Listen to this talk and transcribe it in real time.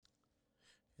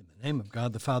In the name of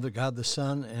God the Father, God the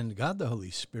Son, and God the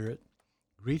Holy Spirit,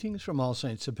 greetings from All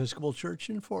Saints Episcopal Church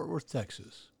in Fort Worth,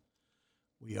 Texas.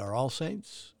 We are All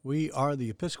Saints. We are the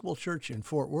Episcopal Church in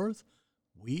Fort Worth.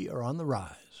 We are on the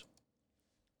rise.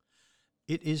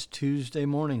 It is Tuesday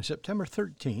morning, September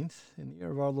 13th, in the year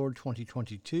of our Lord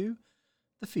 2022,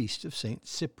 the feast of St.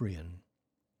 Cyprian.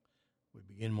 We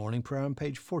begin morning prayer on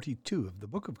page 42 of the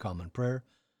Book of Common Prayer,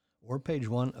 or page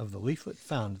 1 of the leaflet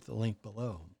found at the link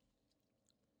below.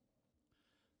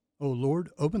 O Lord,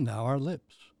 open thou our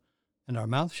lips, and our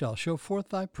mouth shall show forth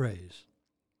thy praise.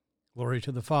 Glory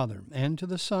to the Father, and to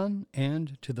the Son,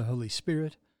 and to the Holy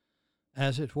Spirit,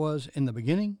 as it was in the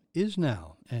beginning, is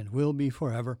now, and will be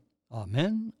forever.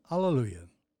 Amen. Alleluia.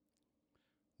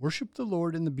 Worship the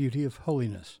Lord in the beauty of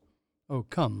holiness. O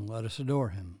come, let us adore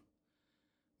him.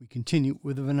 We continue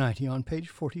with the Venite on page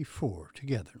 44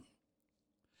 together.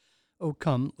 O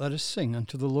come, let us sing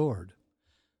unto the Lord.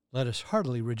 Let us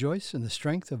heartily rejoice in the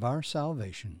strength of our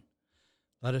salvation.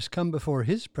 Let us come before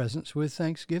his presence with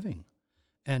thanksgiving,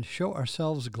 and show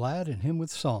ourselves glad in him with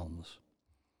psalms.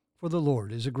 For the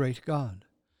Lord is a great God,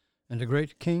 and a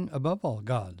great King above all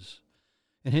gods.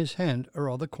 In his hand are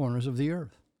all the corners of the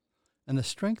earth, and the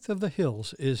strength of the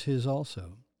hills is his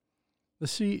also. The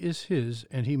sea is his,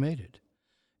 and he made it,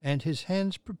 and his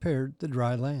hands prepared the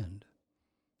dry land.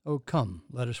 O come,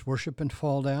 let us worship and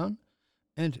fall down,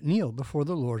 and kneel before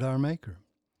the Lord our Maker.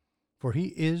 For he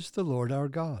is the Lord our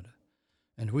God,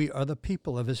 and we are the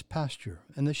people of his pasture,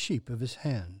 and the sheep of his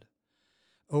hand.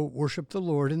 O worship the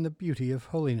Lord in the beauty of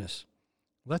holiness.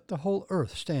 Let the whole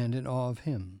earth stand in awe of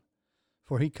him.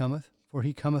 For he cometh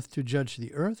to judge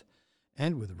the earth,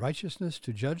 and with righteousness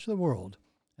to judge the world,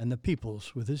 and the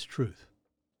peoples with his truth.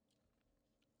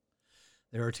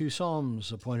 There are two psalms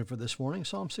appointed for this morning,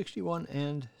 Psalm 61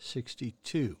 and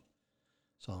 62.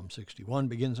 Psalm 61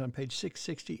 begins on page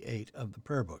 668 of the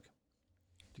prayer book.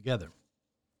 Together,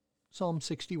 Psalm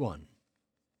 61.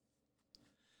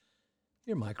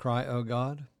 Hear my cry, O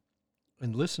God,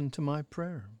 and listen to my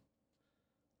prayer.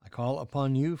 I call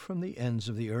upon you from the ends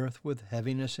of the earth with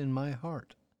heaviness in my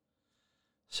heart.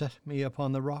 Set me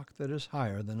upon the rock that is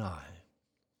higher than I.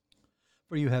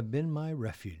 For you have been my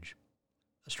refuge,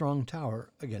 a strong tower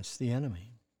against the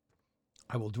enemy.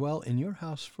 I will dwell in your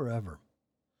house forever.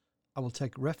 I will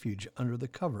take refuge under the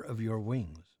cover of your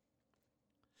wings.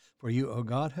 For you, O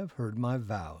God, have heard my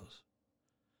vows.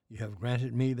 You have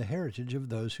granted me the heritage of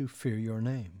those who fear your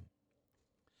name.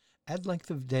 Add length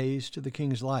of days to the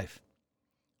king's life.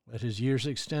 Let his years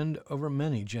extend over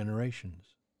many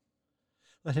generations.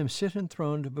 Let him sit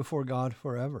enthroned before God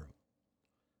forever.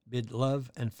 Bid love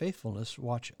and faithfulness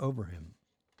watch over him.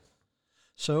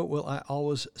 So will I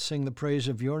always sing the praise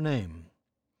of your name,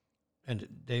 and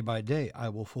day by day I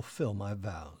will fulfill my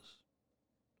vows.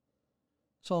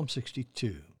 Psalm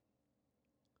 62.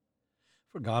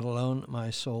 For God alone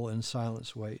my soul in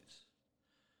silence waits.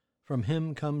 From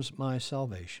him comes my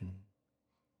salvation.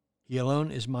 He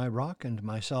alone is my rock and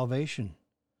my salvation,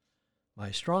 my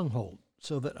stronghold,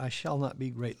 so that I shall not be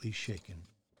greatly shaken.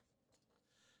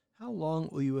 How long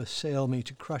will you assail me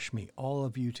to crush me, all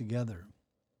of you together,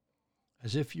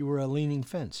 as if you were a leaning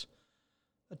fence,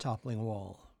 a toppling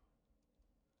wall?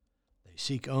 They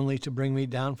seek only to bring me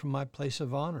down from my place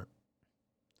of honor.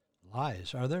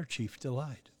 Lies are their chief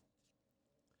delight.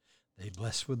 They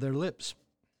bless with their lips,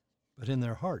 but in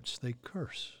their hearts they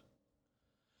curse.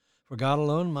 For God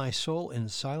alone my soul in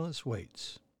silence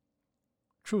waits.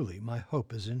 Truly my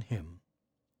hope is in him.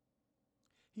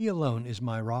 He alone is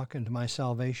my rock and my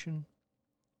salvation,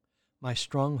 my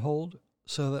stronghold,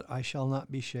 so that I shall not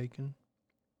be shaken.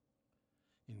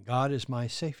 In God is my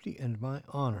safety and my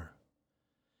honor.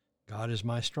 God is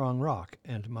my strong rock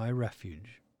and my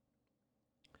refuge.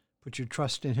 Put your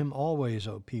trust in him always,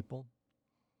 O people.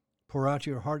 Pour out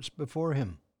your hearts before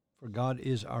him, for God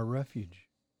is our refuge.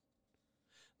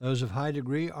 Those of high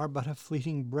degree are but a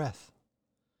fleeting breath.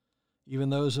 Even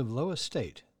those of low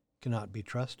estate cannot be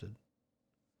trusted.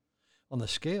 On the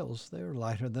scales they are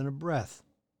lighter than a breath,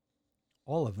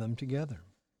 all of them together.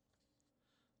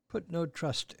 Put no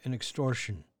trust in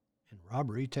extortion. In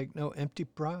robbery take no empty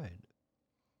pride.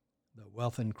 Though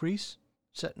wealth increase,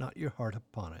 set not your heart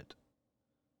upon it.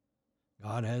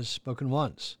 God has spoken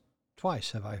once,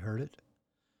 twice have I heard it,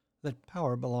 that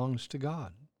power belongs to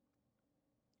God.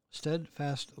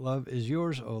 Steadfast love is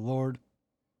yours, O Lord,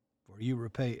 for you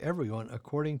repay everyone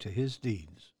according to his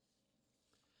deeds.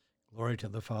 Glory to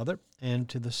the Father, and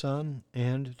to the Son,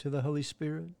 and to the Holy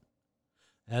Spirit,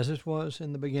 as it was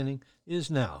in the beginning,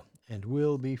 is now, and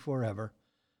will be forever.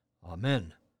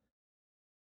 Amen.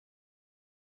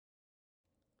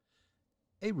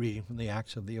 A reading from the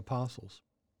Acts of the Apostles.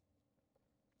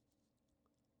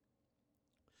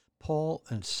 Paul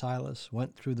and Silas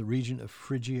went through the region of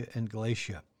Phrygia and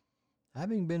Galatia,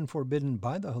 having been forbidden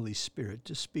by the Holy Spirit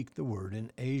to speak the word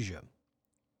in Asia.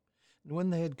 And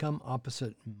when they had come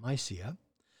opposite Mysia,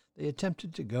 they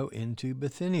attempted to go into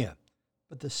Bithynia,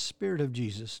 but the Spirit of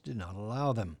Jesus did not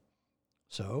allow them.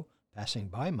 So, passing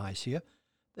by Mysia,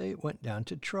 they went down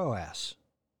to Troas.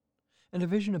 And a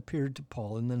vision appeared to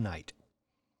Paul in the night.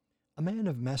 A man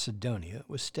of Macedonia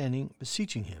was standing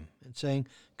beseeching him, and saying,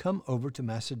 "Come over to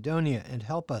Macedonia and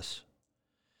help us."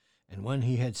 And when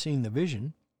he had seen the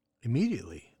vision,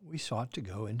 immediately we sought to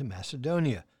go into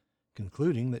Macedonia,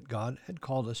 concluding that God had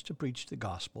called us to preach the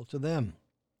gospel to them.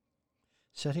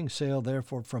 Setting sail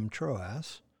therefore from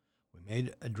Troas, we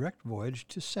made a direct voyage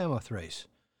to Samothrace,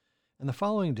 and the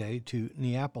following day to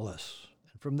Neapolis,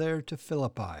 and from there to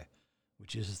Philippi,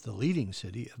 which is the leading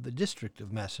city of the district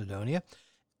of Macedonia,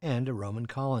 and a Roman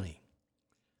colony.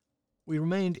 We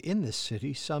remained in this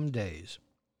city some days,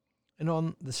 and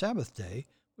on the Sabbath day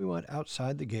we went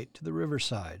outside the gate to the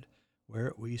riverside,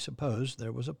 where we supposed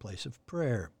there was a place of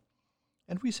prayer,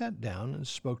 and we sat down and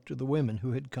spoke to the women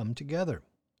who had come together.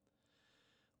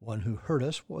 One who heard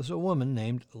us was a woman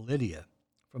named Lydia,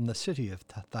 from the city of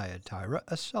Thyatira,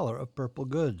 a seller of purple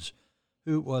goods,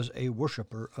 who was a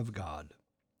worshipper of God.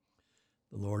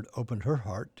 The Lord opened her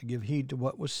heart to give heed to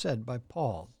what was said by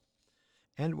Paul.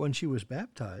 And when she was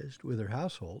baptized with her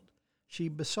household, she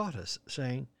besought us,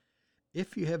 saying,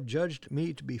 "If you have judged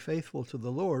me to be faithful to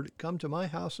the Lord, come to my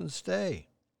house and stay."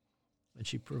 And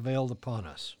she prevailed upon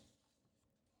us.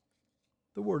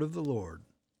 The word of the Lord.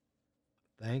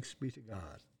 Thanks be to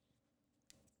God.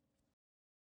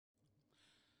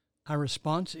 Our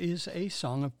response is a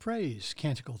song of praise,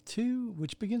 Canticle 2,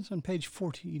 which begins on page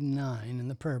 49 in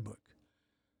the prayer book.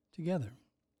 Together.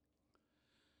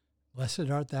 Blessed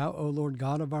art thou, O Lord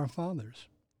God of our fathers,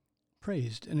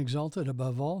 praised and exalted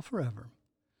above all forever.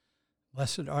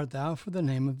 Blessed art thou for the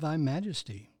name of thy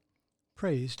majesty,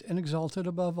 praised and exalted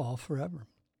above all forever.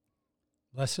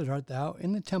 Blessed art thou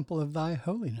in the temple of thy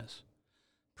holiness,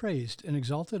 praised and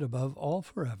exalted above all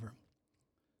forever.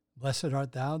 Blessed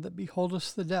art thou that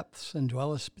beholdest the depths and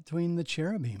dwellest between the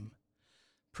cherubim,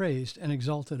 praised and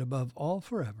exalted above all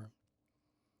forever.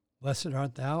 Blessed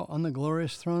art thou on the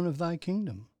glorious throne of thy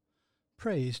kingdom,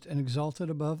 praised and exalted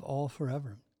above all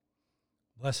forever.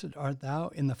 Blessed art thou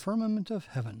in the firmament of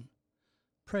heaven,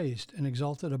 praised and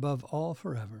exalted above all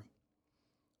forever.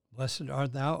 Blessed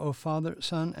art thou, O Father,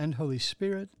 Son, and Holy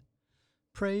Spirit,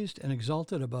 praised and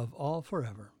exalted above all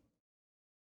forever.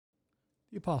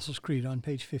 The Apostles' Creed on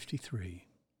page 53.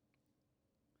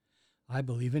 I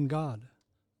believe in God,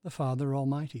 the Father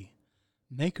Almighty,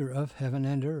 maker of heaven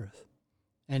and earth,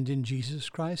 and in Jesus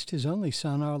Christ, his only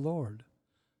Son, our Lord,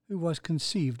 who was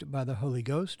conceived by the Holy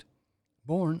Ghost,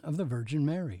 born of the Virgin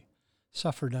Mary,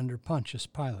 suffered under Pontius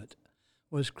Pilate,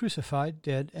 was crucified,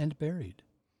 dead, and buried.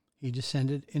 He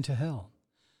descended into hell.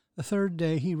 The third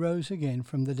day he rose again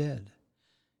from the dead.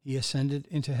 He ascended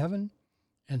into heaven,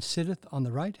 and sitteth on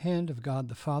the right hand of God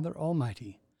the Father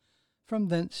Almighty. From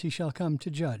thence he shall come to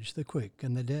judge the quick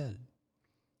and the dead.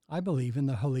 I believe in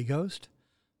the Holy Ghost,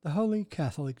 the Holy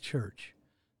Catholic Church,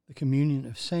 the communion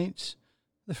of saints,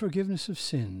 the forgiveness of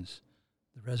sins,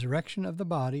 the resurrection of the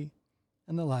body,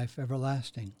 and the life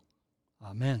everlasting.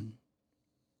 Amen.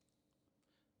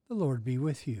 The Lord be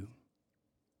with you.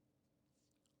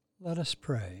 Let us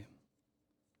pray.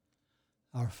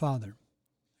 Our Father,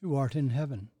 who art in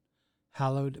heaven,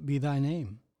 hallowed be thy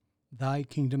name. Thy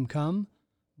kingdom come,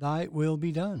 thy will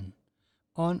be done,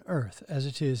 on earth as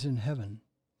it is in heaven.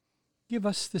 Give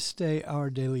us this day our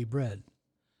daily bread,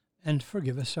 and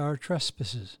forgive us our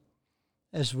trespasses,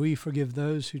 as we forgive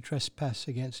those who trespass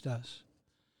against us.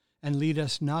 And lead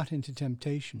us not into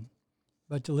temptation,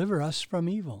 but deliver us from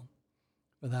evil.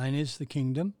 For thine is the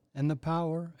kingdom, and the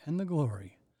power, and the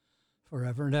glory,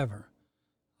 forever and ever.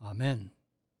 Amen.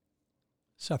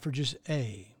 Suffrages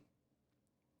A.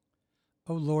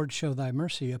 O Lord, show thy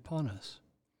mercy upon us,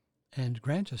 and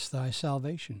grant us thy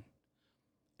salvation.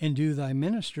 Endue thy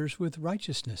ministers with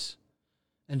righteousness,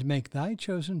 and make thy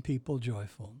chosen people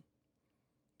joyful.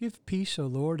 Give peace, O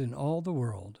Lord, in all the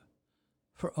world,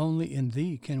 for only in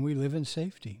thee can we live in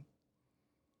safety.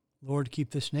 Lord,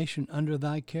 keep this nation under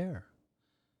thy care,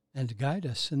 and guide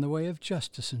us in the way of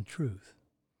justice and truth.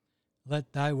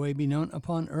 Let thy way be known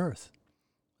upon earth,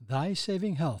 thy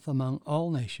saving health among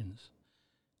all nations.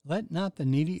 Let not the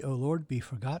needy, O Lord, be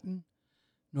forgotten,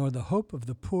 nor the hope of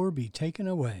the poor be taken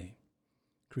away.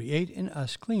 Create in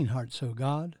us clean hearts, O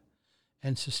God,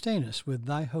 and sustain us with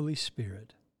thy Holy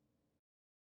Spirit.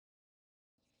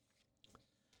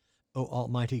 O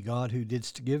Almighty God, who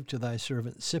didst give to thy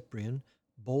servant Cyprian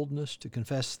boldness to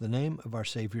confess the name of our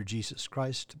Savior Jesus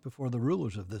Christ before the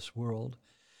rulers of this world,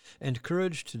 and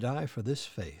courage to die for this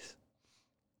faith.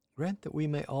 Grant that we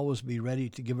may always be ready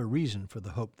to give a reason for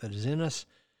the hope that is in us,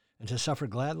 and to suffer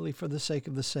gladly for the sake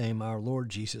of the same, our Lord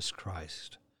Jesus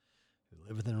Christ, who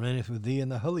liveth and reigneth with thee in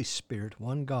the Holy Spirit,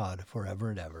 one God, forever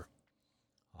and ever.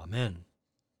 Amen.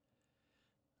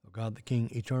 O God, the King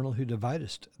eternal, who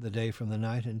dividest the day from the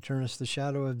night, and turnest the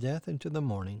shadow of death into the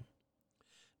morning,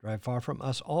 drive far from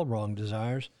us all wrong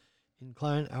desires,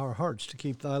 incline our hearts to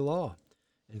keep thy law,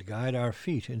 and guide our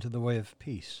feet into the way of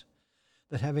peace,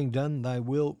 that having done thy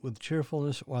will with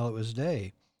cheerfulness while it was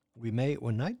day, we may,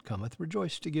 when night cometh,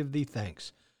 rejoice to give thee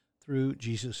thanks, through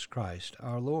Jesus Christ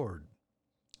our Lord.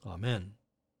 Amen.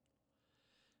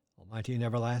 Almighty and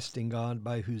everlasting God,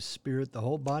 by whose Spirit the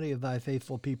whole body of thy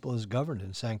faithful people is governed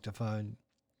and sanctified,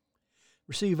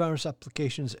 receive our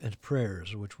supplications and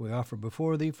prayers, which we offer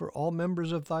before thee for all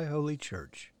members of thy holy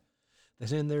church,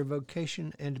 that in their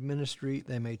vocation and ministry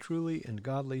they may truly and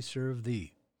godly serve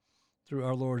thee, through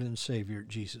our Lord and Savior,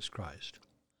 Jesus Christ.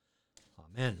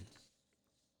 Amen.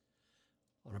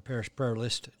 On our parish prayer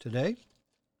list today,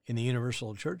 in the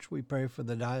Universal Church, we pray for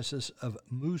the Diocese of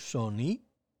Musoni,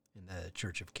 in the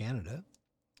Church of Canada,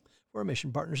 for our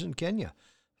mission partners in Kenya,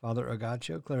 Father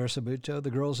Agacho, Clarissa Buto,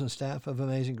 the girls and staff of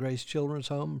Amazing Grace Children's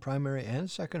Home, primary and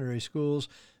secondary schools,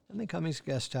 and the Cummings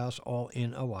Guest House, all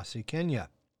in Awasi, Kenya.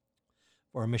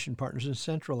 For our mission partners in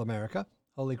Central America,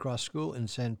 Holy Cross School in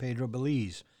San Pedro,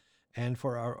 Belize, and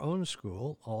for our own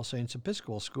school, All Saints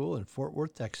Episcopal School in Fort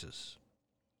Worth, Texas.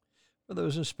 For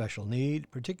those in special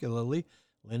need, particularly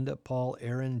Linda, Paul,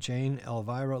 Aaron, Jane,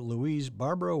 Elvira, Louise,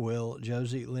 Barbara, Will,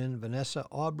 Josie, Lynn, Vanessa,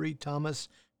 Aubrey, Thomas,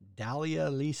 Dahlia,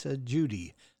 Lisa,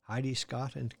 Judy, Heidi,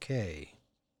 Scott, and Kay.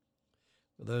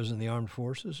 For those in the armed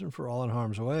forces and for all in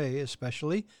harm's way,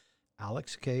 especially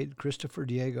Alex, Cade, Christopher,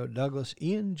 Diego, Douglas,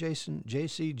 Ian, Jason,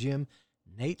 JC, Jim,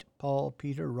 Nate, Paul,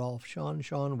 Peter, Rolf,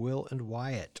 Sean, Will, and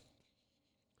Wyatt.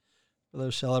 For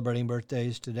those celebrating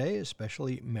birthdays today,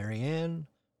 especially Marianne,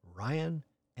 Ryan,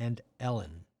 and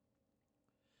Ellen.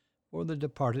 For the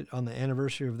departed on the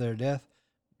anniversary of their death,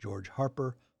 George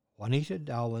Harper, Juanita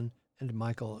Dowland, and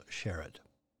Michael Sherritt.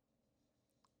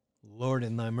 Lord,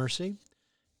 in thy mercy,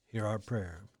 hear our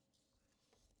prayer.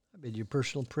 I bid you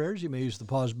personal prayers. You may use the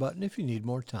pause button if you need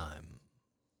more time.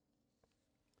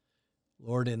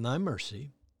 Lord, in thy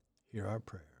mercy, hear our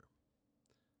prayer.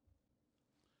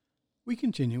 We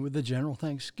continue with the general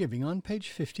thanksgiving on page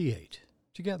 58,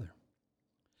 together.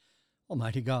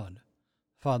 Almighty God,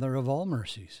 Father of all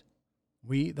mercies,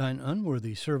 we, thine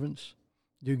unworthy servants,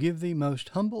 do give thee most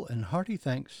humble and hearty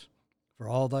thanks for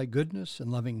all thy goodness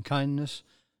and loving kindness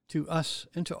to us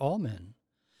and to all men.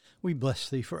 We bless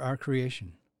thee for our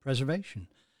creation, preservation,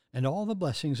 and all the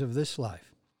blessings of this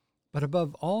life, but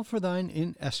above all for thine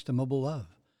inestimable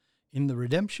love, in the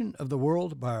redemption of the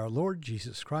world by our Lord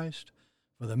Jesus Christ,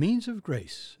 for the means of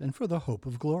grace and for the hope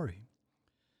of glory.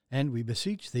 And we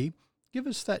beseech thee, give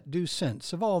us that due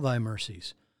sense of all thy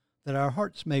mercies, that our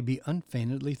hearts may be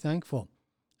unfeignedly thankful,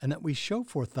 and that we show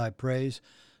forth thy praise,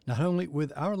 not only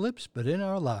with our lips, but in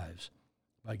our lives,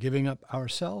 by giving up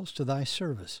ourselves to thy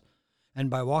service, and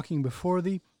by walking before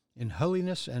thee in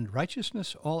holiness and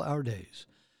righteousness all our days,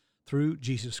 through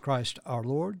Jesus Christ our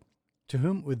Lord, to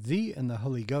whom with thee and the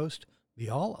Holy Ghost be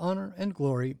all honor and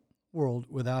glory, world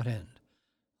without end.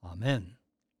 Amen.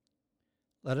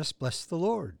 Let us bless the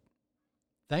Lord.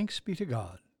 Thanks be to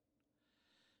God.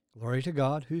 Glory to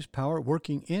God, whose power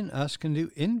working in us can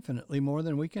do infinitely more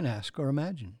than we can ask or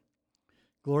imagine.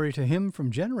 Glory to him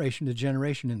from generation to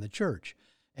generation in the church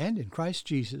and in Christ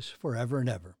Jesus forever and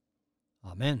ever.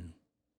 Amen.